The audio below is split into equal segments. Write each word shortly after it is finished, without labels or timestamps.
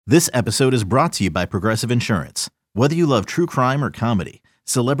This episode is brought to you by Progressive Insurance. Whether you love true crime or comedy,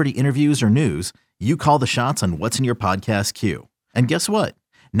 celebrity interviews or news, you call the shots on what's in your podcast queue. And guess what?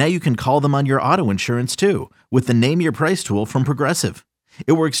 Now you can call them on your auto insurance too with the Name Your Price tool from Progressive.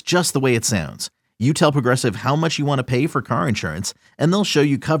 It works just the way it sounds. You tell Progressive how much you want to pay for car insurance, and they'll show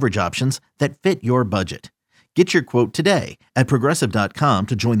you coverage options that fit your budget. Get your quote today at Progressive.com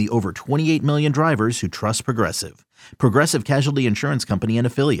to join the over 28 million drivers who trust Progressive. Progressive Casualty Insurance Company and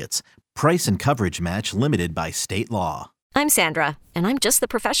Affiliates. Price and coverage match limited by state law. I'm Sandra, and I'm just the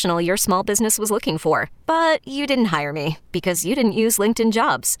professional your small business was looking for. But you didn't hire me because you didn't use LinkedIn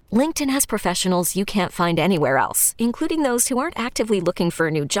Jobs. LinkedIn has professionals you can't find anywhere else, including those who aren't actively looking for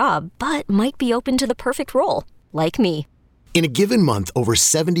a new job, but might be open to the perfect role, like me. In a given month, over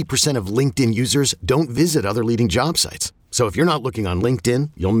 70% of LinkedIn users don't visit other leading job sites. So if you're not looking on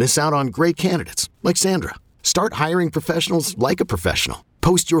LinkedIn, you'll miss out on great candidates like Sandra. Start hiring professionals like a professional.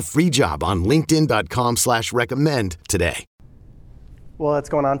 Post your free job on linkedin.com/recommend today. Well, what's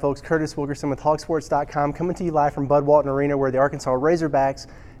going on, folks? Curtis Wilkerson with Hogsports.com coming to you live from Bud Walton Arena, where the Arkansas Razorbacks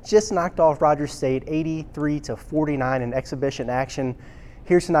just knocked off Rogers State 83-49 in exhibition action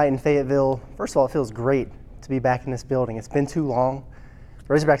here tonight in Fayetteville. First of all, it feels great to be back in this building. It's been too long.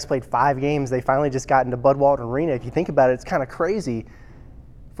 The Razorbacks played 5 games. They finally just got into Bud Walton Arena. If you think about it, it's kind of crazy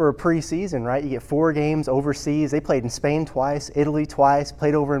for a preseason, right? You get 4 games overseas. They played in Spain twice, Italy twice,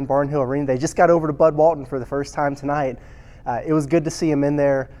 played over in Barnhill Arena. They just got over to Bud Walton for the first time tonight. It was good to see them in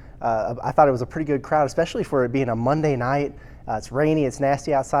there. I thought it was a pretty good crowd, especially for it being a Monday night. It's rainy, it's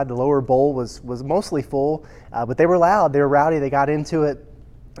nasty outside. The lower bowl was mostly full, but they were loud, they were rowdy, they got into it.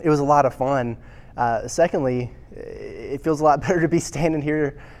 It was a lot of fun. Secondly, it feels a lot better to be standing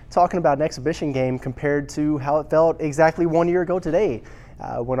here talking about an exhibition game compared to how it felt exactly 1 year ago today,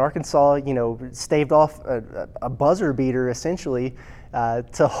 when Arkansas, staved off a buzzer beater essentially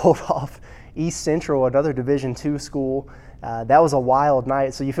to hold off East Central, another Division II school. That was a wild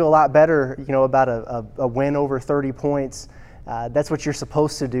night. So you feel a lot better, about a win over 30 points. That's what you're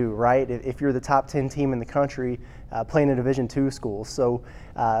supposed to do, right? If you're the top 10 team in the country playing a Division II school. So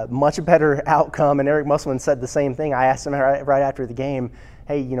much better outcome. And Eric Musselman said the same thing. I asked him right after the game,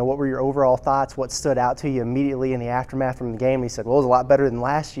 hey, what were your overall thoughts? What stood out to you immediately in the aftermath from the game? And he said, well, it was a lot better than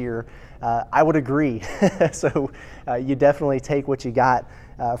last year. I would agree. So you definitely take what you got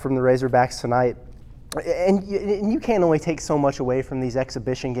from the Razorbacks tonight. And you can't only take so much away from these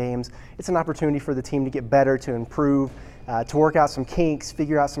exhibition games. It's an opportunity for the team to get better, to improve, to work out some kinks,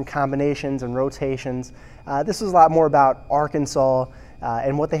 figure out some combinations and rotations. This was a lot more about Arkansas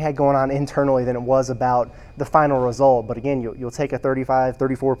and what they had going on internally than it was about the final result. But again, you'll take a 35,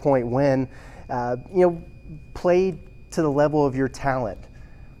 34-point win. Play to the level of your talent.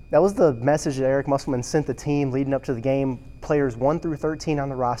 That was the message that Eric Musselman sent the team leading up to the game. Players 1 through 13 on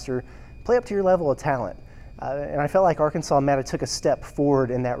the roster, play up to your level of talent. And I felt like Arkansas might have took a step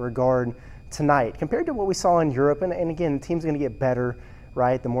forward in that regard tonight compared to what we saw in Europe. And again, the team's going to get better,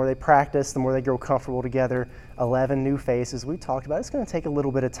 right? The more they practice, the more they grow comfortable together. 11 new faces. We talked about it. It's going to take a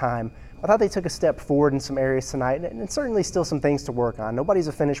little bit of time. I thought they took a step forward in some areas tonight, and certainly still some things to work on. Nobody's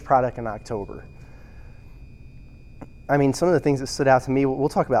a finished product in October. I mean, some of the things that stood out to me, we'll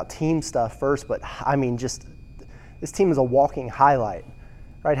talk about team stuff first, but I mean, just this team is a walking highlight,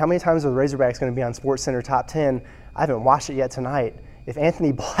 right? How many times are the Razorbacks going to be on SportsCenter Top 10? I haven't watched it yet tonight. If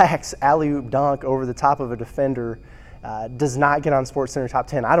Anthony Black's alley-oop dunk over the top of a defender does not get on SportsCenter Top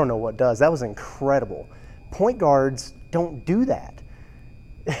 10, I don't know what does. That was incredible. Point guards don't do that.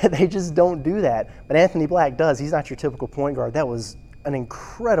 They just don't do that. But Anthony Black does. He's not your typical point guard. That was an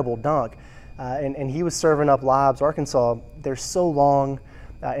incredible dunk. And he was serving up lobs. Arkansas, they're so long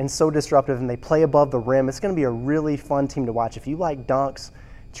and so disruptive, and they play above the rim. It's going to be a really fun team to watch. If you like dunks,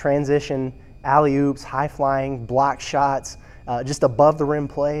 transition, alley-oops, high-flying, block shots, just above the rim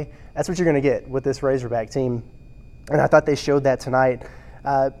play, that's what you're going to get with this Razorback team. And I thought they showed that tonight.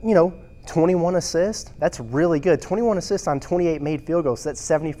 21 assists, that's really good. 21 assists on 28 made field goals, that's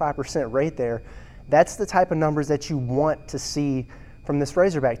 75% right there. That's the type of numbers that you want to see from this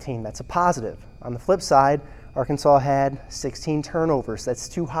Razorback team. That's a positive. On the flip side, Arkansas had 16 turnovers. That's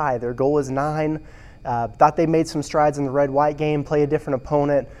too high. Their goal is 9. Thought they made some strides in the red-white game, play a different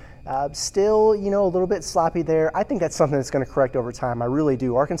opponent. Still, a little bit sloppy there. I think that's something that's going to correct over time. I really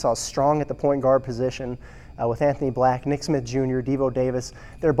do. Arkansas is strong at the point guard position with Anthony Black, Nick Smith Jr., Devo Davis.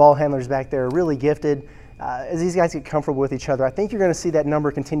 Their ball handlers back there are really gifted. As these guys get comfortable with each other, I think you're going to see that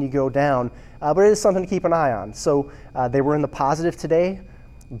number continue to go down, but it is something to keep an eye on. So they were in the positive today,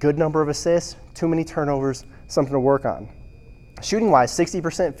 good number of assists, too many turnovers, something to work on. Shooting-wise,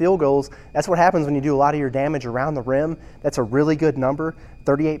 60% field goals. That's what happens when you do a lot of your damage around the rim. That's a really good number.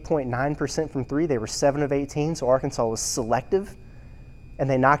 38.9% from three. They were 7 of 18, so Arkansas was selective, and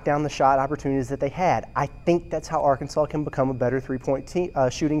they knocked down the shot opportunities that they had. I think that's how Arkansas can become a better three-point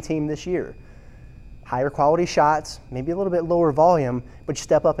shooting team this year. Higher quality shots, maybe a little bit lower volume, but you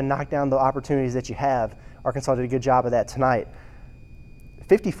step up and knock down the opportunities that you have. Arkansas did a good job of that tonight.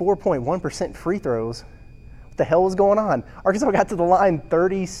 54.1% free throws. What the hell was going on? Arkansas got to the line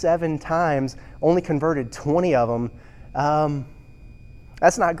 37 times, only converted 20 of them.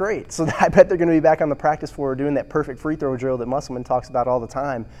 That's not great. So I bet they're going to be back on the practice floor doing that perfect free throw drill that Musselman talks about all the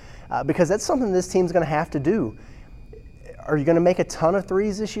time, because that's something this team's going to have to do. Are you going to make a ton of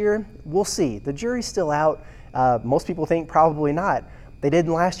threes this year? We'll see. The jury's still out. Most people think probably not. They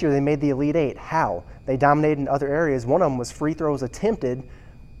didn't last year. They made the Elite Eight. How? They dominated in other areas. One of them was free throws attempted.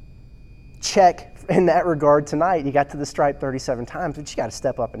 Check in that regard tonight. You got to the stripe 37 times, but you got to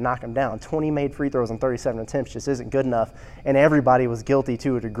step up and knock them down. 20 made free throws on 37 attempts just isn't good enough, and everybody was guilty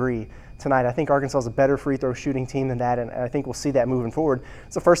to a degree tonight. I think Arkansas is a better free throw shooting team than that, and I think we'll see that moving forward.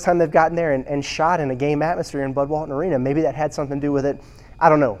 It's the first time they've gotten there and shot in a game atmosphere in Bud Walton Arena. Maybe that had something to do with it. I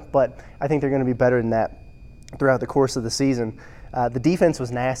don't know, but I think they're going to be better than that throughout the course of the season. The defense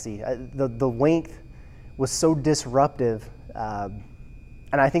was nasty. The length was so disruptive.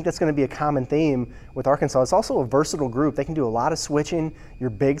 And I think that's going to be a common theme with Arkansas. It's also a versatile group. They can do a lot of switching. Your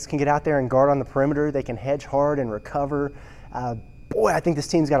bigs can get out there and guard on the perimeter. They can hedge hard and recover. Boy, I think this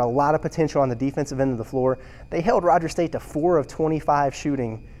team's got a lot of potential on the defensive end of the floor. They held Rogers State to 4 of 25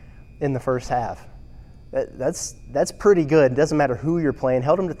 shooting in the first half. That's pretty good. It doesn't matter who you're playing.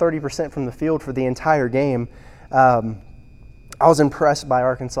 Held them to 30% from the field for the entire game. I was impressed by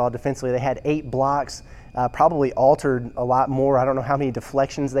Arkansas defensively. They had 8 blocks. Probably altered a lot more. I don't know how many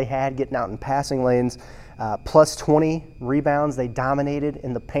deflections they had getting out in passing lanes. Plus 20 rebounds. They dominated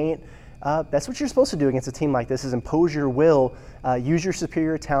in the paint. That's what you're supposed to do against a team like this, is impose your will, use your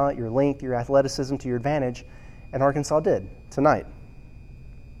superior talent, your length, your athleticism to your advantage, and Arkansas did tonight.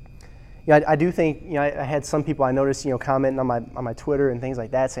 I do think, I had some people I noticed, commenting on my Twitter and things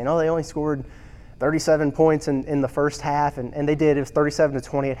like that, saying, oh, they only scored 37 points in the first half, and they did. It was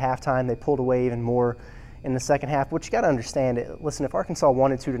 37-20 at halftime. They pulled away even more in the second half, which you got to understand. Listen, if Arkansas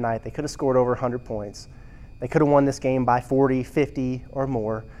wanted to tonight, they could have scored over 100 points. They could have won this game by 40, 50, or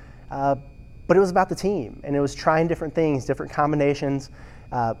more. But it was about the team, and it was trying different things, different combinations.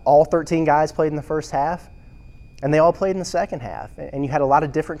 All 13 guys played in the first half, and they all played in the second half. And you had a lot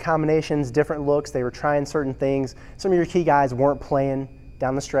of different combinations, different looks. They were trying certain things. Some of your key guys weren't playing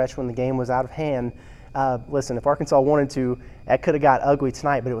down the stretch when the game was out of hand. Listen, if Arkansas wanted to, that could have got ugly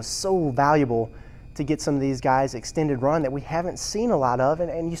tonight, but it was so valuable to get some of these guys extended run that we haven't seen a lot of,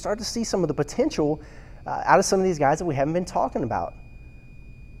 and you start to see some of the potential out of some of these guys that we haven't been talking about.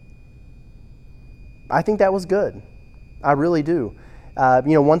 I think that was good. I really do.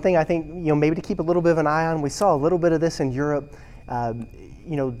 One thing I think, maybe to keep a little bit of an eye on, we saw a little bit of this in Europe,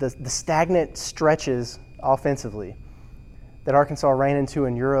 the stagnant stretches offensively that Arkansas ran into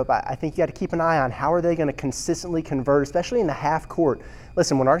in Europe. I think you got to keep an eye on how are they going to consistently convert, especially in the half court.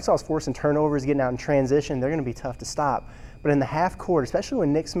 Listen, when Arkansas is forcing turnovers, getting out in transition, they're going to be tough to stop. But in the half court, especially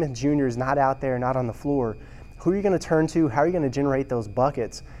when Nick Smith Jr. is not out there, not on the floor, who are you going to turn to? How are you going to generate those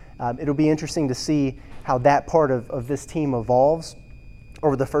buckets? It'll be interesting to see how that part of this team evolves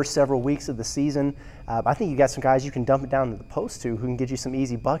over the first several weeks of the season. I think you got some guys you can dump it down to the post to who can get you some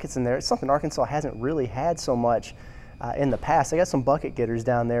easy buckets in there. It's something Arkansas hasn't really had so much in the past. They got some bucket getters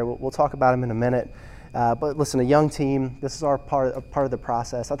down there. We'll talk about them in a minute. But listen, a young team, this is our part of the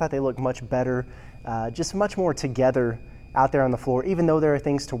process. I thought they looked much better, just much more together out there on the floor, even though there are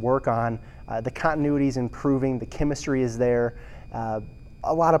things to work on. The continuity is improving, the chemistry is there.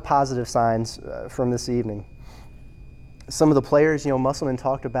 A lot of positive signs from this evening. Some of the players, Musselman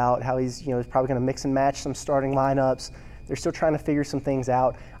talked about how he's probably going to mix and match some starting lineups. They're still trying to figure some things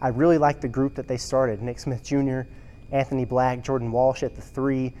out. I really like the group that they started. Nick Smith Jr., Anthony Black, Jordan Walsh at the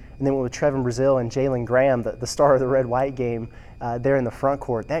 3, and then with Trevin Brazile and Jalen Graham, the star of the red-white game, there in the front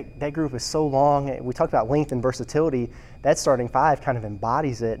court. That group is so long. We talked about length and versatility. That starting 5 kind of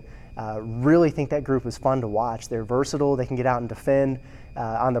embodies it. Really think that group is fun to watch. They're versatile. They can get out and defend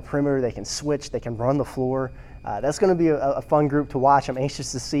on the perimeter. They can switch. They can run the floor. That's going to be a fun group to watch. I'm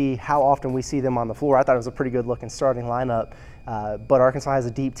anxious to see how often we see them on the floor. I thought it was a pretty good-looking starting lineup. But Arkansas has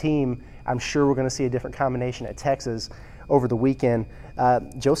a deep team. I'm sure we're going to see a different combination at Texas over the weekend.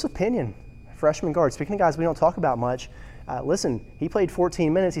 Joseph Pinion, freshman guard. Speaking of guys we don't talk about much, listen, he played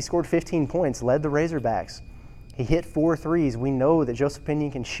 14 minutes. He scored 15 points, led the Razorbacks. He hit 4 threes. We know that Joseph Pinion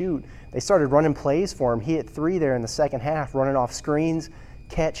can shoot. They started running plays for him. He hit 3 there in the second half, running off screens,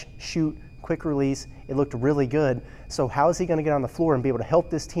 catch, shoot, quick release. It looked really good. So how is he going to get on the floor and be able to help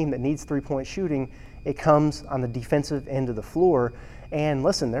this team that needs three-point shooting? It comes on the defensive end of the floor. And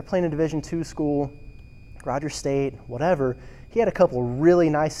listen, they're playing a Division II school, Rogers State, whatever. He had a couple really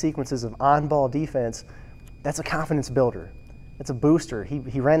nice sequences of on-ball defense. That's a confidence builder. It's a booster.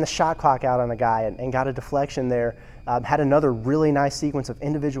 He ran the shot clock out on a guy and got a deflection there. Had another really nice sequence of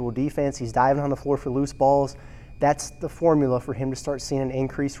individual defense. He's diving on the floor for loose balls. That's the formula for him to start seeing an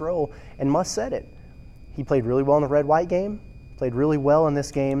increased role. And Muss said it. He played really well in the red-white game, played really well in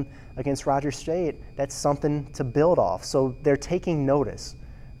this game against Rogers State. That's something to build off. So they're taking notice.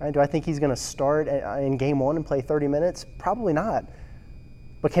 Right? Do I think he's going to start in game 1 and play 30 minutes? Probably not.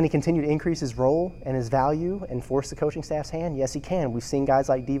 But can he continue to increase his role and his value and force the coaching staff's hand? Yes, he can. We've seen guys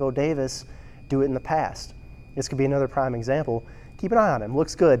like Devo Davis do it in the past. This could be another prime example. Keep an eye on him.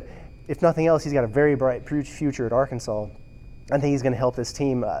 Looks good. If nothing else, he's got a very bright future at Arkansas. I think he's going to help this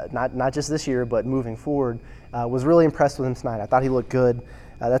team, not just this year, but moving forward. Was really impressed with him tonight. I thought he looked good.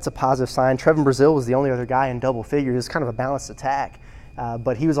 That's a positive sign. Trevin Brazile was the only other guy in double figures. It's kind of a balanced attack.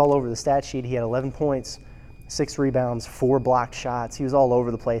 But he was all over the stat sheet. He had 11 points, 6 rebounds, 4 blocked shots. He was all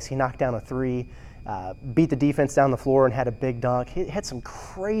over the place. He knocked down a 3, beat the defense down the floor and had a big dunk. He had some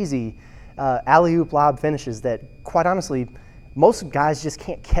crazy alley-oop lob finishes that, quite honestly, most guys just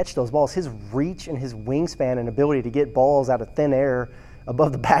can't catch those balls. His reach and his wingspan and ability to get balls out of thin air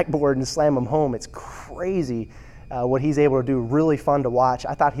above the backboard and slam them home, it's crazy what he's able to do. Really fun to watch.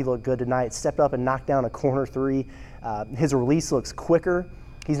 I thought he looked good tonight. Stepped up and knocked down a corner 3. His release looks quicker.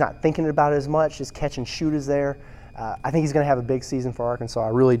 He's not thinking about it as much. His catch and shoot is there. I think he's going to have a big season for Arkansas. I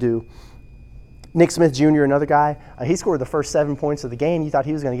really do. Nick Smith Jr., another guy, he scored the first 7 points of the game. You thought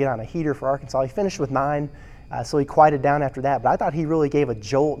he was going to get on a heater for Arkansas. He finished with 9, so he quieted down after that. But I thought he really gave a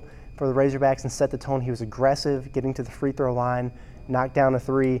jolt for the Razorbacks and set the tone. He was aggressive, getting to the free throw line, knocked down a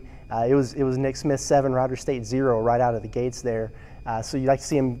 3. It was Nick Smith 7, Rogers State 0 right out of the gates there. So you'd like to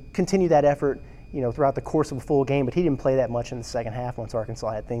see him continue that effort, throughout the course of a full game, but he didn't play that much in the second half once Arkansas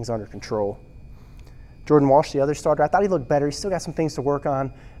had things under control. Jordan Walsh, the other starter, I thought he looked better. He's still got some things to work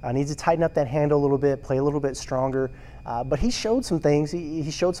on. Needs to tighten up that handle a little bit, play a little bit stronger. But he showed some things. He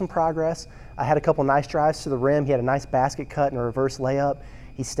showed some progress. I had a couple nice drives to the rim. He had a nice basket cut and a reverse layup.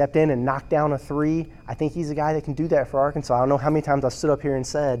 He stepped in and knocked down a 3. I think he's a guy that can do that for Arkansas. I don't know how many times I've stood up here and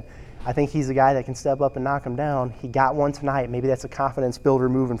said, I think he's a guy that can step up and knock him down. He got one tonight. Maybe that's a confidence builder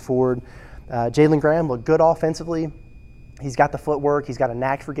moving forward. Jalen Graham looked good offensively. He's got the footwork. He's got a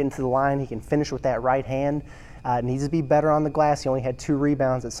knack for getting to the line. He can finish with that right hand. Needs to be better on the glass. He only had 2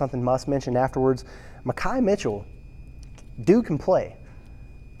 rebounds. That's something Muss mentioned afterwards. Makai Mitchell, dude can play.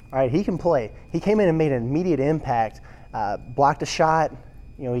 All right, he can play. He came in and made an immediate impact. Blocked a shot.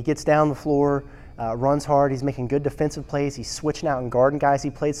 He gets down the floor, runs hard. He's making good defensive plays. He's switching out and guarding guys. He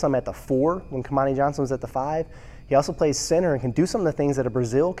played some at the 4 when Kamani Johnson was at the 5. He also plays center and can do some of the things that a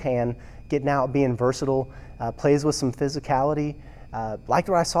Brazile can, getting out, being versatile, plays with some physicality. Liked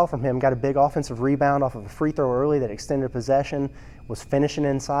what I saw from him. Got a big offensive rebound off of a free throw early that extended possession, was finishing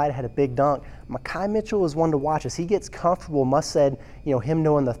inside, had a big dunk. Makai Mitchell is one to watch. As he gets comfortable, Muss said, him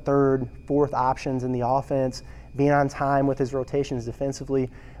knowing the 3rd, 4th options in the offense, being on time with his rotations defensively,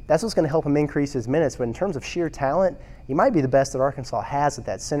 that's what's going to help him increase his minutes. But in terms of sheer talent, he might be the best that Arkansas has at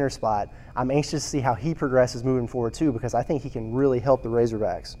that center spot. I'm anxious to see how he progresses moving forward too, because I think he can really help the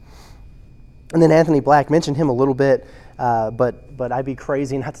Razorbacks. And then Anthony Black, mentioned him a little bit, but I'd be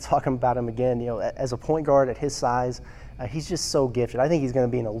crazy not to talk about him again. As a point guard at his size, he's just so gifted. I think he's going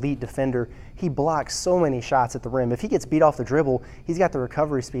to be an elite defender. He blocks so many shots at the rim. If he gets beat off the dribble, he's got the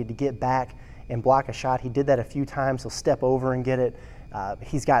recovery speed to get back and block a shot. He did that a few times. He'll step over and get it.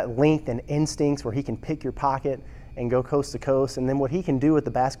 He's got length and instincts where he can pick your pocket and go coast to coast. And then what he can do with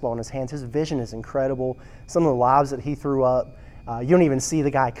the basketball in his hands, his vision is incredible. Some of the lobs that he threw up, you don't even see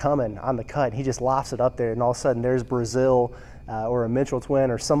the guy coming on the cut. He just lofts it up there, and all of a sudden there's Brazile or a Mitchell twin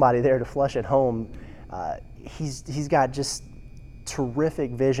or somebody there to flush it home. He's got just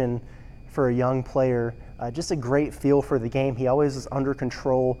terrific vision for a young player, just a great feel for the game. He always is under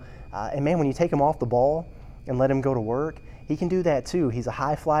control. And man, when you take him off the ball and let him go to work, he can do that too. He's a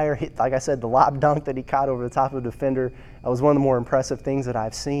high flyer. Like I said, the lob dunk that he caught over the top of the defender was one of the more impressive things that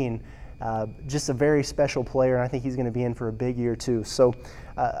I've seen. Just a very special player, and I think he's going to be in for a big year too. So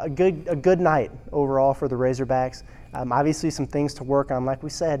a good night overall for the Razorbacks. Obviously some things to work on. Like we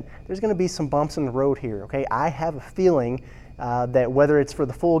said, there's going to be some bumps in the road here. Okay, I have a feeling that whether it's for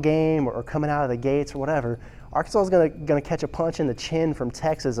the full game or coming out of the gates or whatever, Arkansas is going to catch a punch in the chin from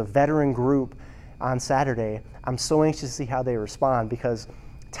Texas, a veteran group. on Saturday. I'm so anxious to see how they respond because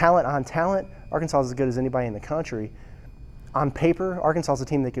talent on talent, Arkansas is as good as anybody in the country. On paper, Arkansas is a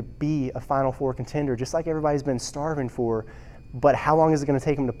team that could be a Final Four contender, just like everybody's been starving for. But how long is it going to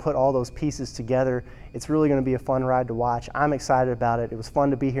take them to put all those pieces together? It's really going to be a fun ride to watch. I'm excited about it. It was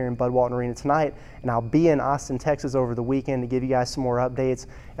fun to be here in Bud Walton Arena tonight, and I'll be in Austin, Texas over the weekend to give you guys some more updates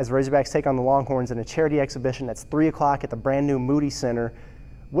as the Razorbacks take on the Longhorns in a charity exhibition that's 3 o'clock at the brand new Moody Center.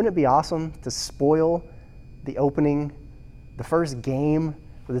 Wouldn't it be awesome to spoil the first game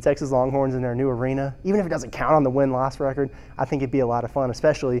for the Texas Longhorns in their new arena? Even if it doesn't count on the win-loss record, I think it'd be a lot of fun,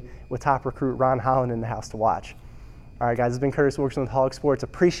 especially with top recruit Ron Holland in the house to watch. All right, guys, it's been Curtis Wilkerson with Hog Sports.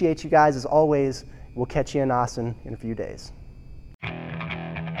 Appreciate you guys as always. We'll catch you in Austin in a few days.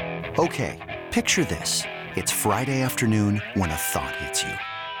 Okay, picture this. It's Friday afternoon when a thought hits you.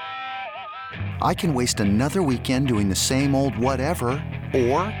 I can waste another weekend doing the same old whatever,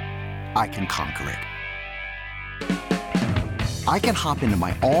 or I can conquer it. I can hop into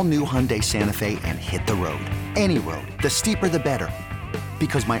my all-new Hyundai Santa Fe and hit the road. Any road. The steeper, the better.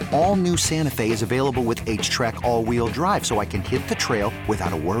 Because my all-new Santa Fe is available with H-Track all-wheel drive, so I can hit the trail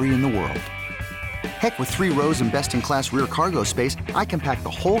without a worry in the world. Heck, with 3 rows and best-in-class rear cargo space, I can pack the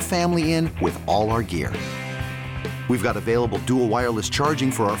whole family in with all our gear. We've got available dual wireless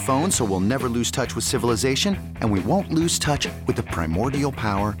charging for our phones, so we'll never lose touch with civilization, and we won't lose touch with the primordial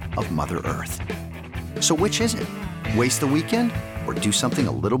power of Mother Earth. So which is it? Waste the weekend or do something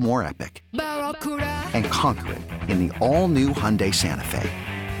a little more epic? And conquer it in the all-new Hyundai Santa Fe.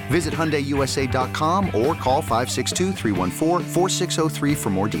 Visit HyundaiUSA.com or call 562-314-4603 for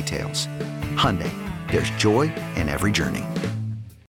more details. Hyundai, there's joy in every journey.